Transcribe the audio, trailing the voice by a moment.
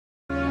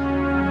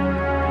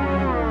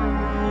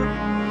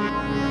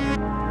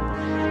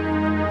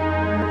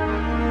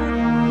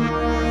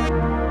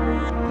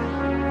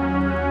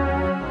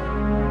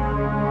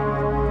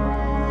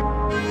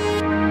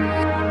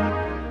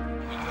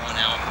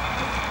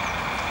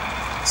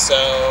So,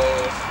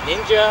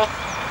 ninja,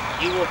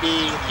 you will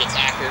be the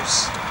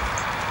attackers,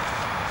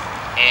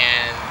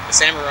 and the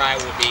samurai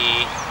will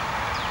be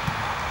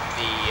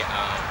the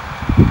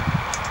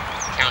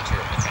counter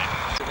attack.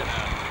 We're gonna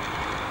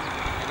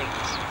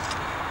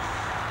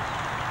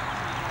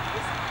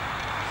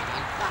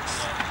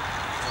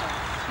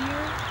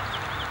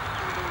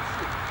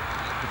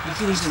You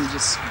can even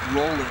just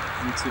roll it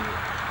into it.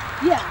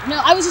 Yeah,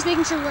 no, I was just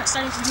making sure we weren't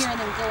starting from here and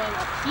then going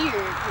up here,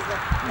 because the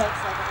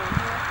light's like over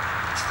here.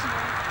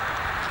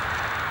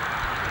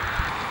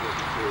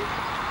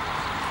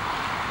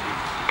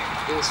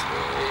 This way.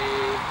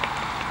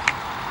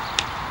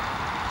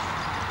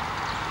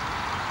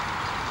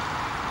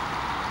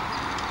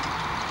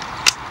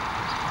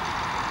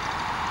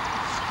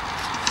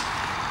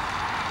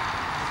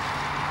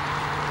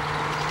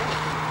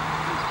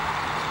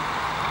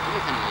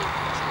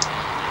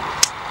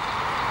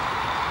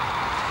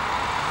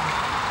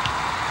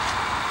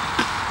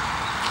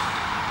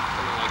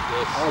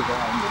 Oh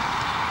god.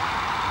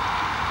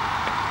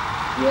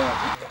 Yeah.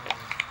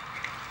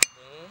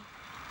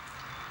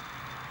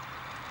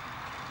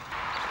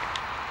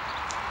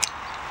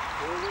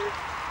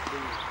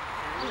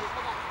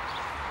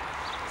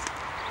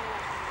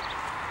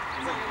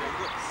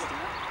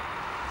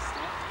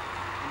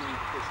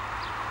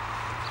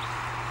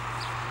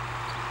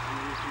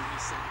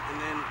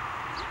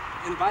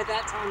 And by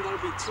that time, that'll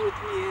be 2 or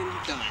 3 in,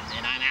 you're done,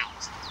 and I'm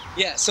out.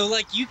 Yeah, so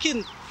like you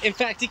can, in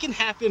fact, it can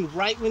happen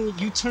right when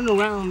you turn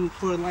around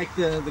for like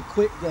the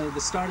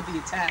start of the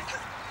attack.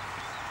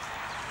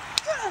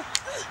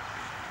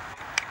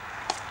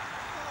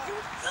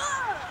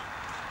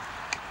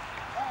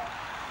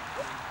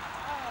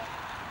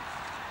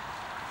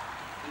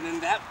 And then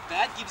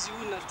that gives you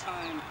enough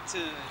time to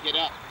Get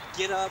up.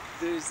 Get up.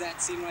 There's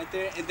that scene right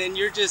there, and then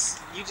you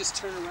just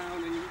turn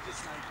around and you're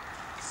just like.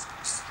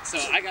 So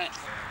I got.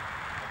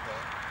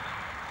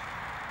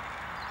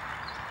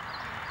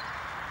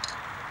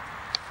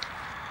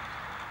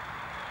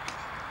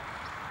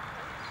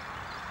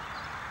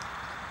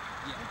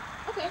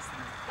 Okay,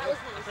 that was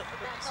nice. That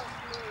felt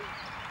familiar.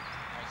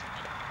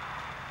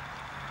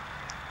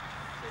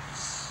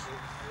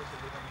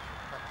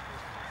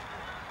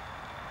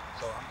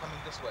 So I'm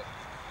coming this way.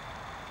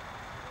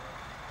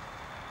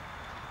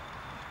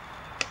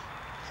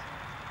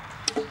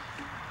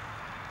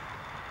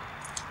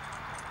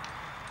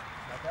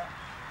 Like that?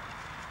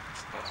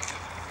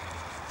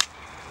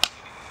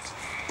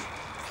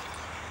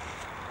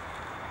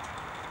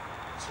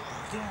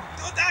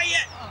 Don't die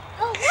yet!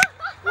 Oh,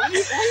 Why are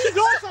you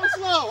going so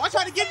slow? I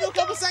tried to give you a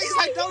couple seconds,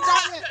 like, don't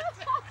die yet.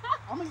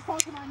 I'm gonna just fall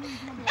to my knees.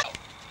 You're gonna be like,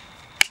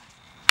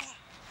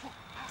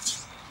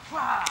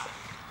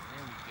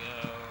 There we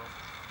go.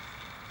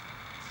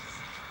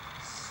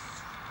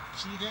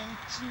 cheating.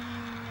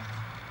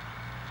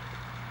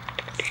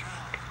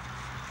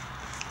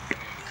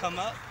 Come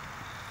up.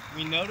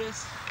 We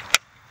notice.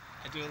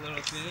 I do a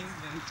little thing,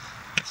 then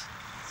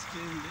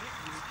spin it.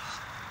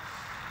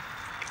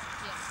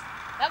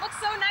 that looks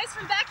so nice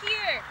from back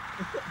here.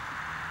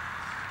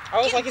 I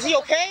was like, is he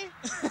okay?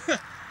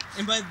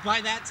 And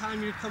by that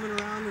time you're coming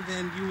around, and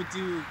then you would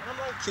do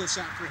kill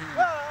shot for him.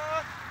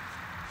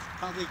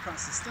 Probably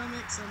across the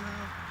stomach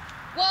somehow.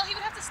 Well, he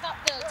would have to stop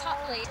the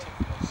top blade.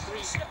 We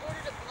should have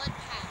ordered a blood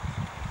pack.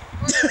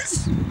 Or,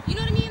 you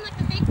know what I mean? Like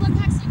the fake blood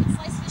pack, so you can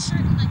slice his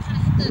shirt and like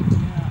kind of hit the.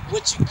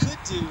 What you could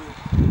do,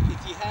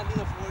 if you had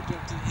enough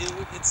wardrobe to,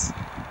 it's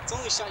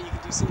only a shot you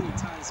could do so many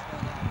times,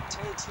 but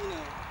Tarantino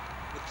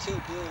with Kill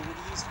Bill would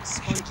use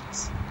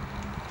sponges,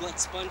 blood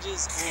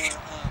sponges or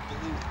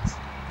balloons.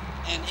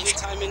 And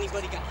anytime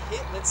anybody got hit,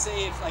 let's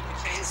say if like the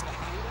camera's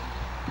behind them,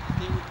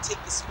 they would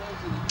take the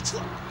sponge and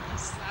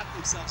slap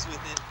themselves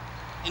with it,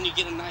 and you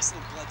get a nice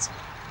little blood spot.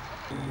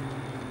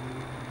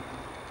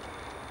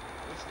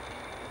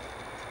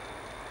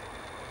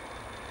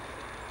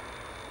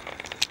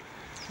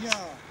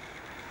 Yeah.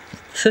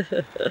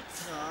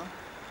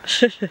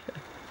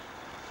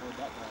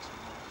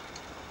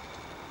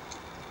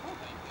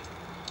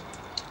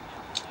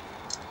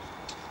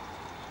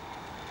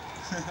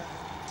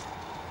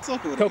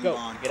 Coco,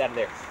 get out of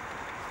there.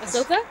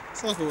 Ahsoka?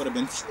 Ahsoka would have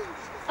been.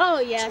 Oh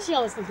yeah, she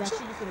always does that.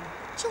 She just would have.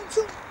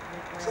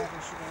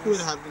 Who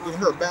would have given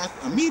her a bath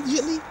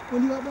immediately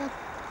when you got back?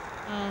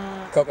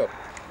 Coco.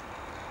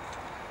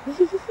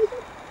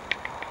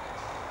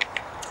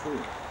 Cool.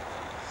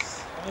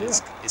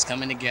 It's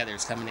coming together.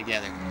 It's coming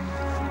together.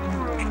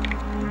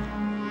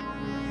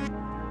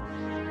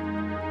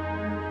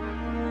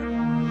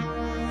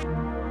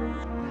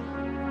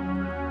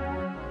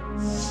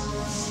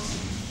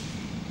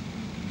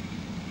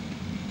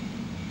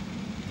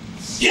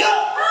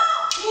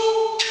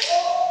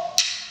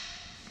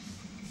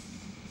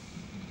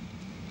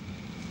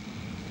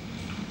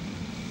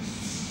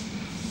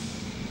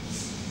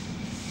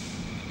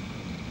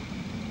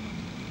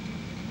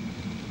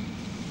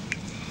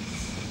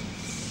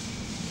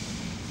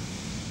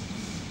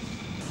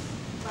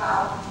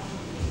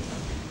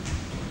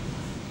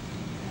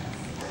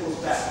 Pulls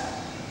back.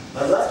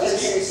 My left hand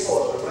carries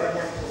forward, my right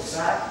hand pulls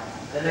back,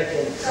 then I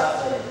can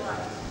cut it.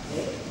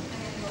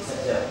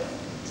 Head down.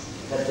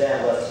 Head down,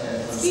 left hand.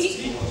 One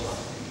more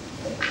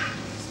time.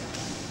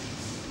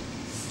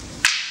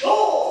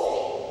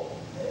 Oh!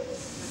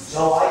 So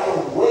I can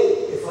wait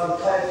if I'm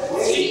kind of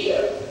waiting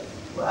there.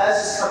 Well, as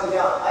it's coming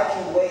down, I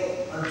can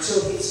wait until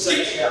he's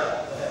stretched out.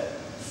 Go ahead.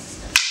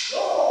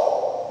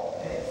 Oh!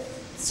 Okay.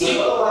 So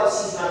otherwise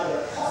he's not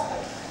going to cut.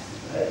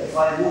 Right? If I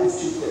move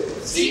too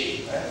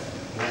quickly. Right?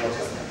 One more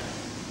time.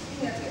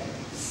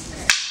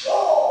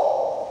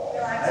 Oh!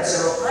 That's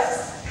a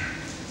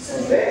so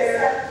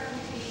there.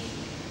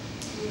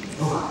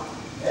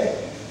 Okay.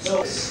 So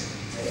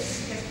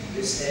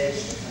this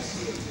edge.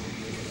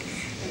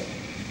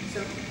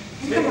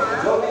 Come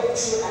on. Don't make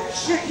two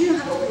actions. Sure, you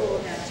don't have to roll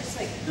now. Just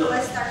like, No.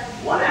 let's start.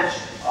 One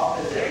action. Up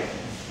and down.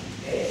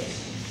 Okay.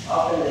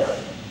 Up and down.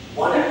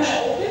 One You're gonna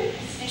action. open,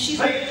 and she's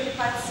going to do the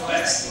part so you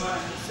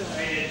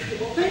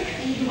open,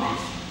 and you do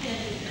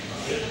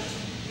it.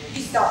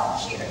 You stop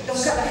here.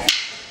 Don't come back.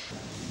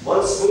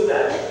 One smooth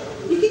action.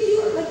 You can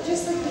do it like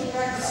just like we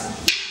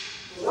practice.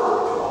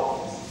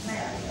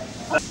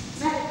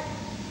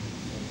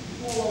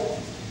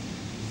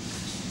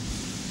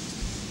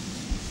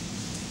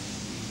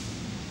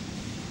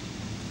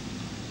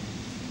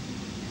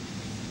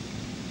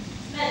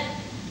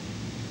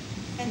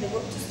 And the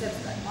work two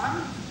steps like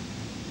one,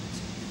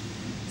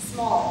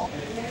 small,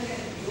 and then you're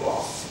going to do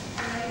off,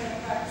 and then you're going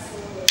to practice a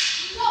little bit.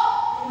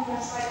 And you're going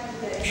to try to do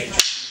that.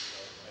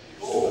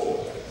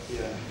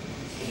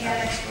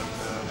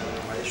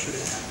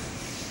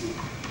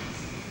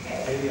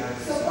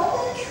 So what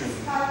is this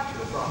part to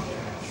the front?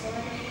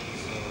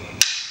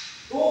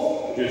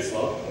 Do it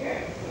slow. Okay.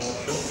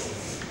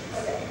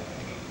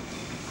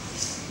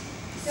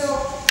 So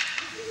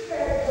this is the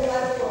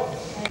level of.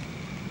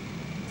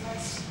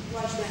 Let's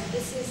watch that.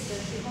 This is the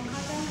Kikon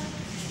kata.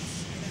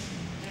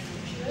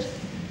 Should,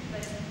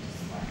 but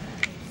just like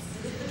that.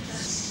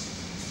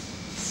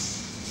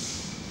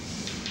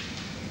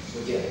 So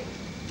again.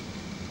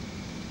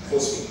 Full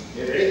speed.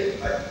 You ready?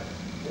 Right.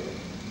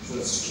 So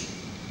let's keep.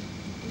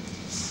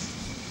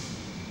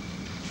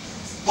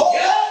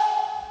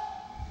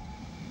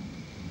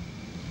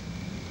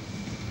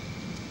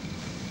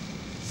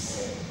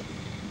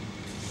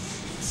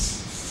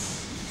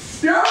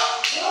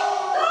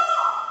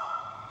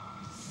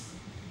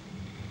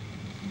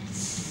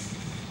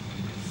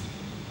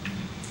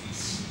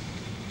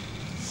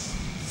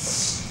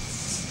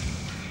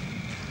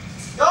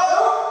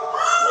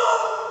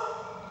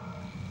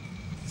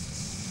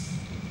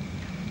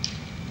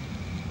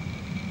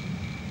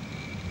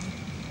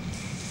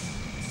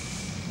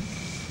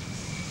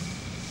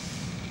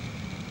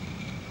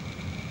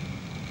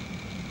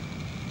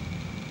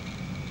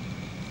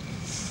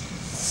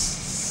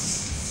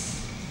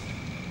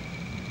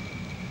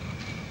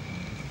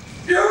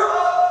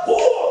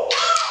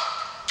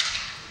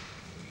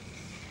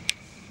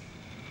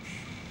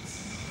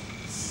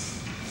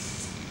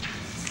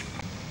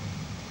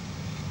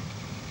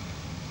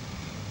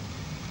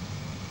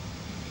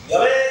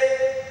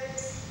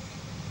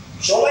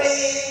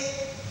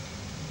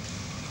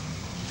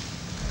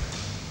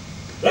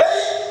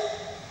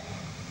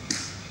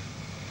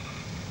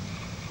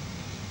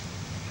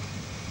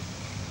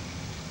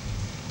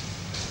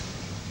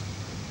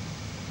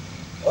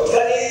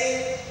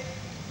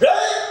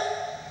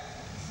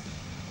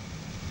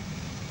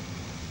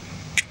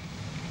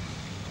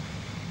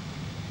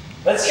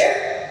 Let's hear it.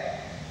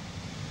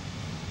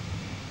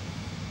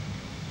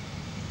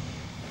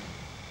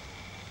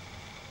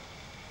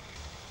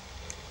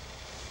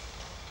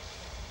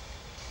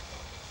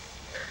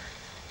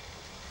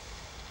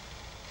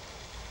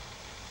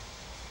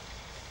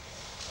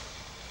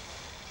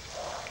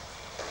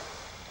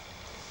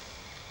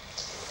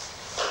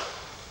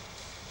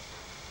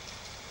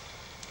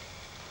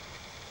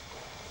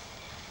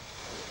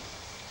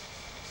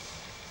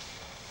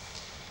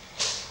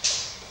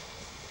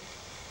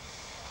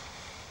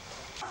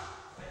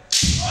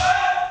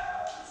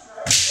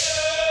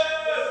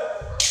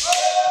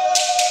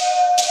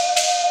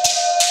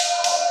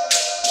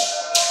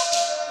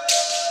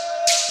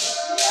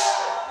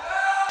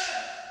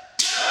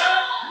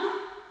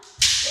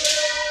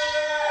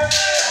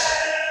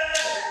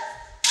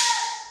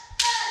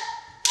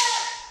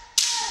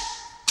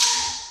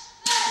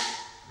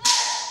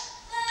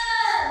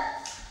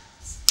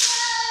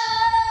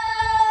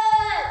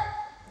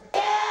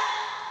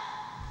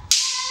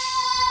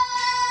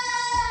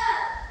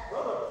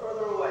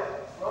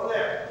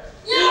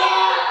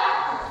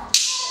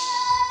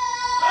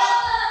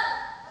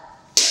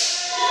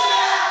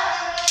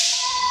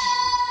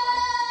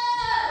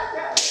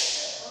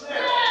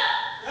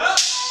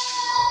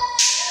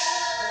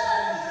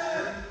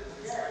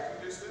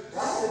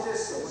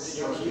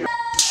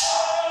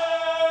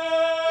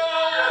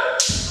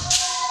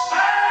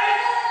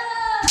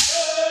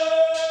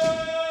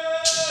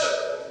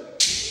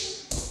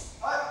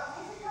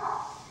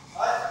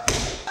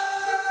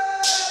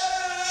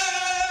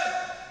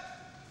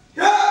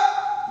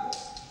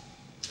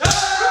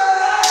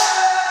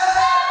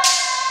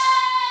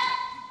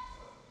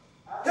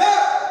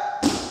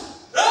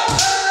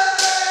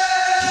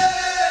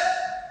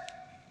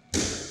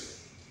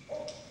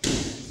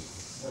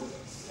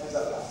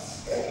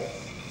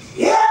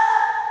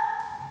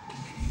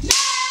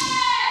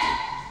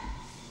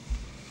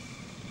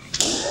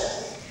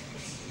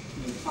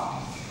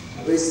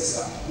 this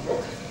up.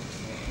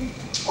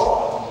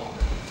 Oh.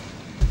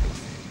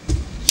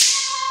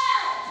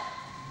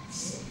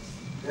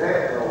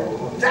 There you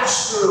go.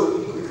 Dash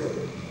through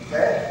quickly.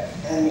 Okay?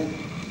 And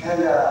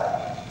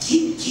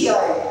keep Kea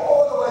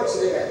all the way to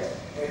the end.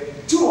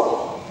 And 2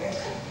 more. Okay?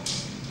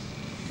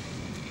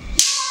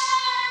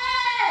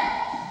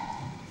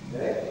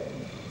 Okay?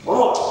 1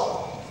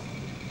 more.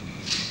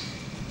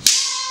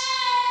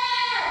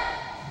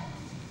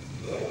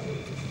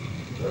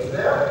 Right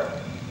there.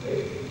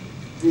 Okay.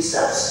 3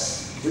 steps.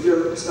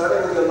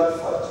 Starting with your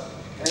left foot.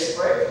 Okay,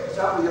 break.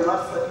 Start with your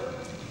left foot.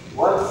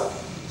 1,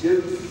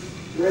 2,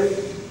 3.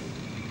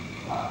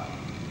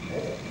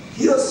 Okay.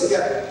 Heels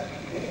together.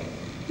 Okay.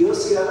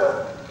 Heels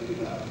together.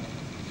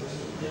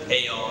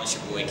 Hey y'all, it's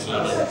your boy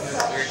Keenan.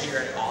 We're here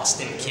at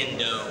Austin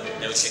Kendo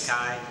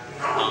Doshikai.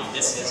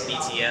 This is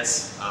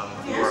BTS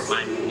for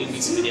my new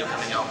music video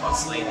coming out called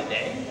Slay the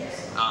Day.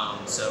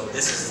 So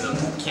this is the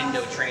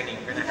Kendo training.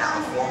 We're going to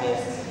have a formal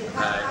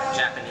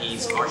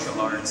Japanese martial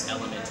arts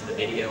element to the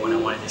video, and I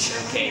wanted to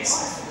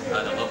showcase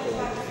the local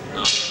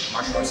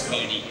martial arts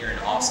community here in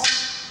Austin.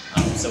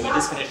 So we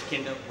just finished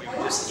Kendo. We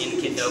were just in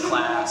Kendo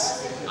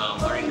class,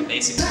 learning the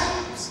basic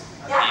moves,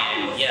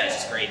 and yeah, it's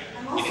just great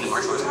getting the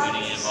martial arts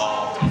community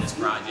involved in this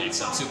project.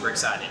 So I'm super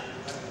excited.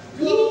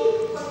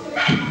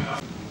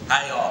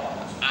 Hi y'all,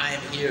 I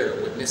am here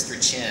with Mr.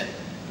 Chen,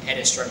 head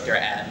instructor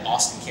at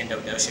Austin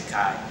Kendo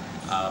Doshikai.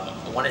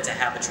 I wanted to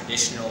have a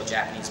traditional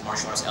Japanese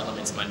martial arts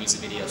element to my music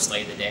video,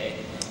 Slay the Day,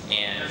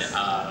 and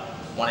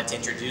wanted to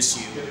introduce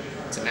you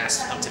to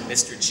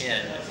Mr.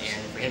 Chen and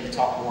for him to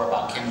talk more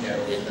about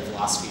Kendo and the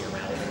philosophy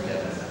around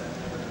Kendo.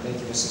 Thank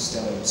you, Mr.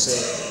 Stone. So,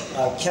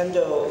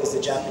 Kendo is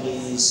the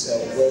Japanese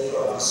way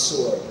of the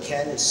sword.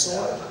 Ken is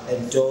sword,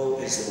 and Do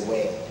is the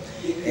way.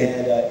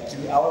 And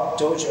through our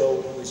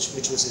dojo,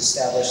 which was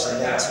established in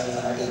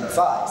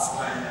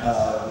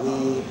 1985,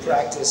 we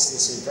practice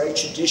this very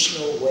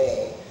traditional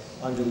way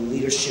under the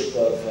leadership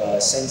of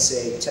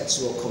Sensei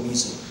Tetsuo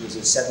Komizu, who's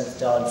a 7th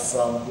Dan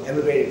who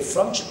emigrated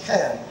from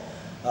Japan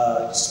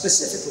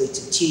specifically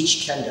to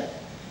teach Kendo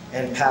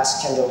and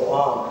pass Kendo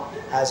on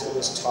as it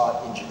was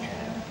taught in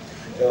Japan.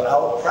 So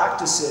our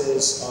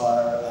practices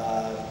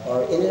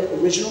are in an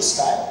original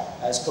style,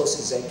 as close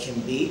as they can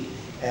be,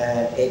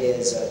 and it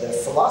is the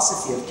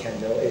philosophy of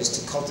Kendo is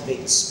to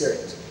cultivate the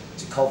spirit,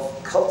 to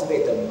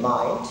cultivate the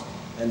mind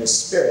and the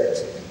spirit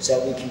so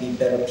that we can be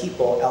better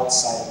people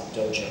outside of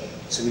the dojo.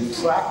 So we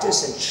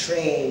practice and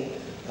train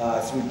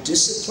through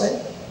discipline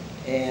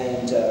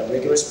and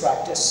rigorous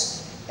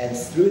practice, and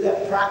through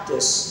that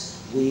practice,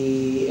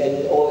 with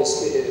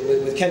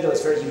Kendo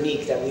it's very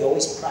unique that we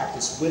always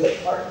practice with a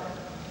partner.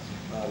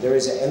 There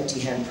is an empty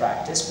hand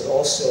practice, but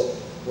also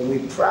when we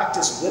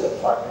practice with a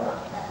partner,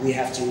 we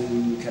have to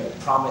kind of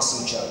promise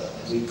each other.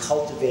 We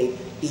cultivate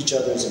each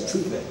other's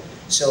improvement.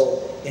 So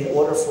in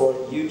order for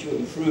you to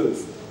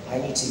improve, I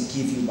need to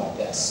give you my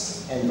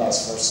best, and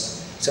vice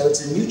versa. So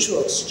it's a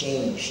mutual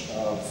exchange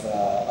of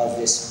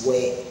this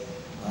way,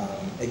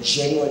 a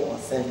genuine,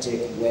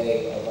 authentic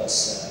way of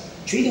us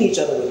treating each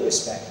other with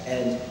respect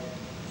and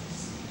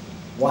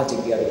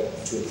wanting the other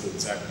to improve.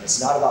 Exactly. It's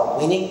not about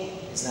winning.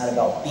 It's not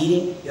about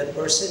beating the other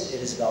person.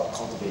 It is about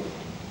cultivating.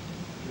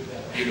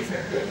 Beautiful.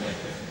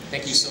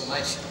 Thank you so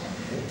much.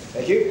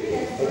 Thank you.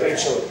 Thank you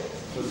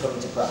for coming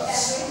to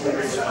practice.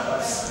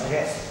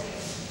 Okay.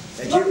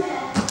 Thank you.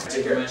 Thank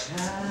you very much.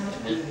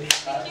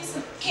 Thank you so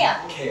much. Kea.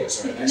 Kea,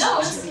 sorry. No,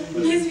 it's nice to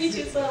meet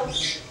you as well.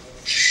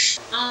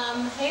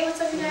 Hey, what's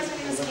up, you guys? My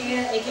name is Kea,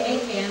 aka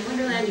Kea in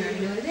Wonderland. You already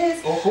know what it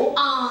is. Oh, cool.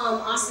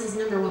 Austin's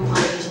 #1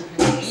 Polynesian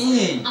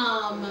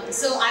princess.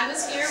 So I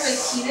was here with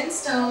Keenan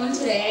Stone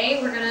today.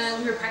 We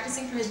were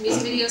practicing for his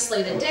music video,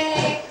 Slay the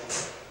Day.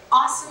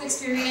 Awesome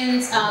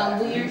experience.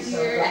 We are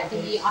here at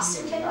the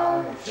Austin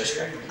Kendo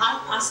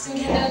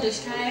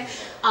Doshikai.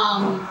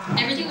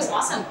 Everything was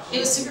awesome. It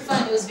was super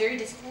fun. It was very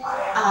difficult,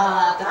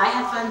 but I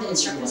had fun. The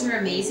instructors were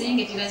amazing.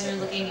 If you guys are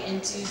looking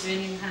into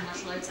doing any kind of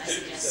martial arts, I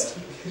suggest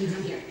you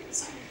come here.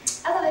 So,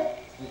 I love it.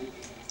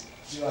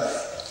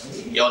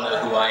 Y'all know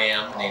who I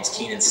am. My name's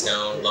Keenan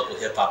Stone, local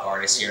hip-hop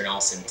artist here in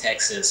Austin,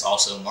 Texas,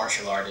 also a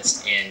martial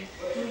artist, and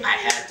I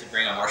had to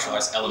bring a martial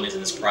arts element to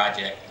this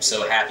project. I'm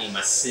so happy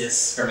my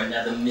sis from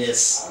another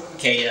Miss,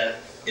 Kea,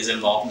 is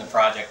involved in the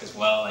project as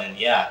well, and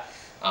yeah,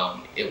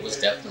 it was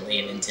definitely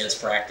an intense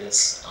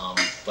practice,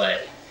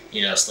 but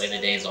you know, Slay the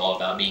Day is all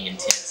about being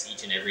intense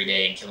each and every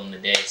day and killing the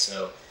day,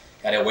 so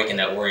gotta awaken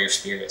that warrior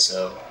spirit,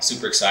 so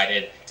super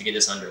excited to get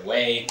this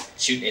underway.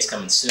 Shoot day's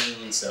coming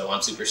soon, so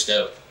I'm super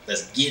stoked.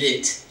 Let's get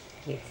it.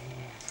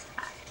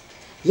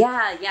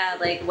 Yeah.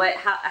 Like,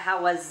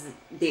 how was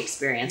the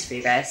experience for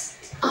you guys?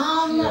 So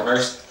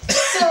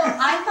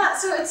I thought,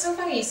 so it's so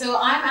funny. So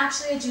I'm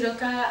actually a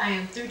judoka. I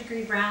am 3rd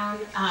degree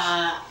brown.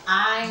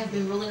 I have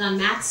been rolling on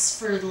mats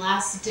for the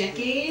last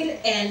decade,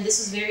 and this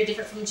was very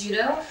different from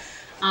judo.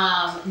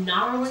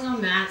 Not rolling on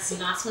mats,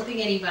 not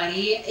flipping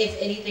anybody. If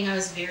anything, I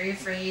was very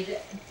afraid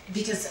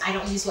because I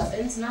don't use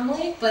weapons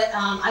normally. But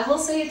I will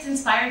say it's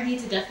inspired me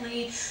to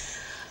definitely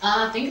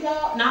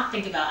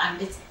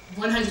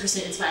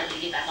 100% inspired me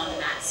to get back on the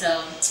mat.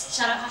 So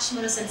shout out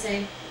Hashimoto Sensei.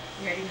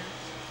 You already know.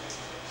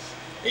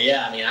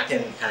 Yeah, I mean, I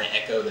can kind of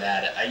echo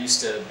that. I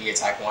used to be a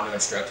Taekwondo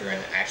instructor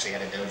and actually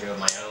had a dojo of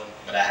my own,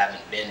 but I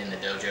haven't been in the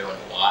dojo in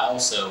a while,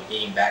 so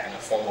being back in a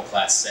formal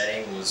class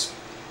setting was,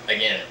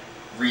 again,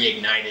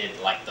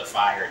 reignited like the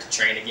fire to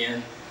train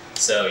again.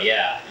 So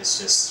yeah, it's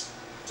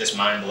just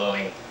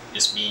mind-blowing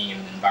just being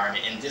in the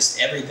environment, and just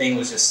everything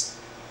was just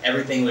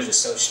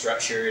so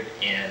structured,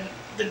 and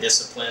the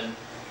discipline.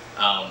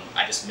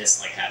 I just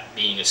miss like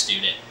being a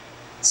student.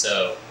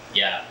 So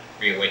yeah,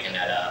 reawaken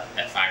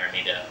that fire in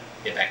me to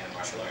get back into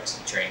martial arts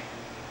and train.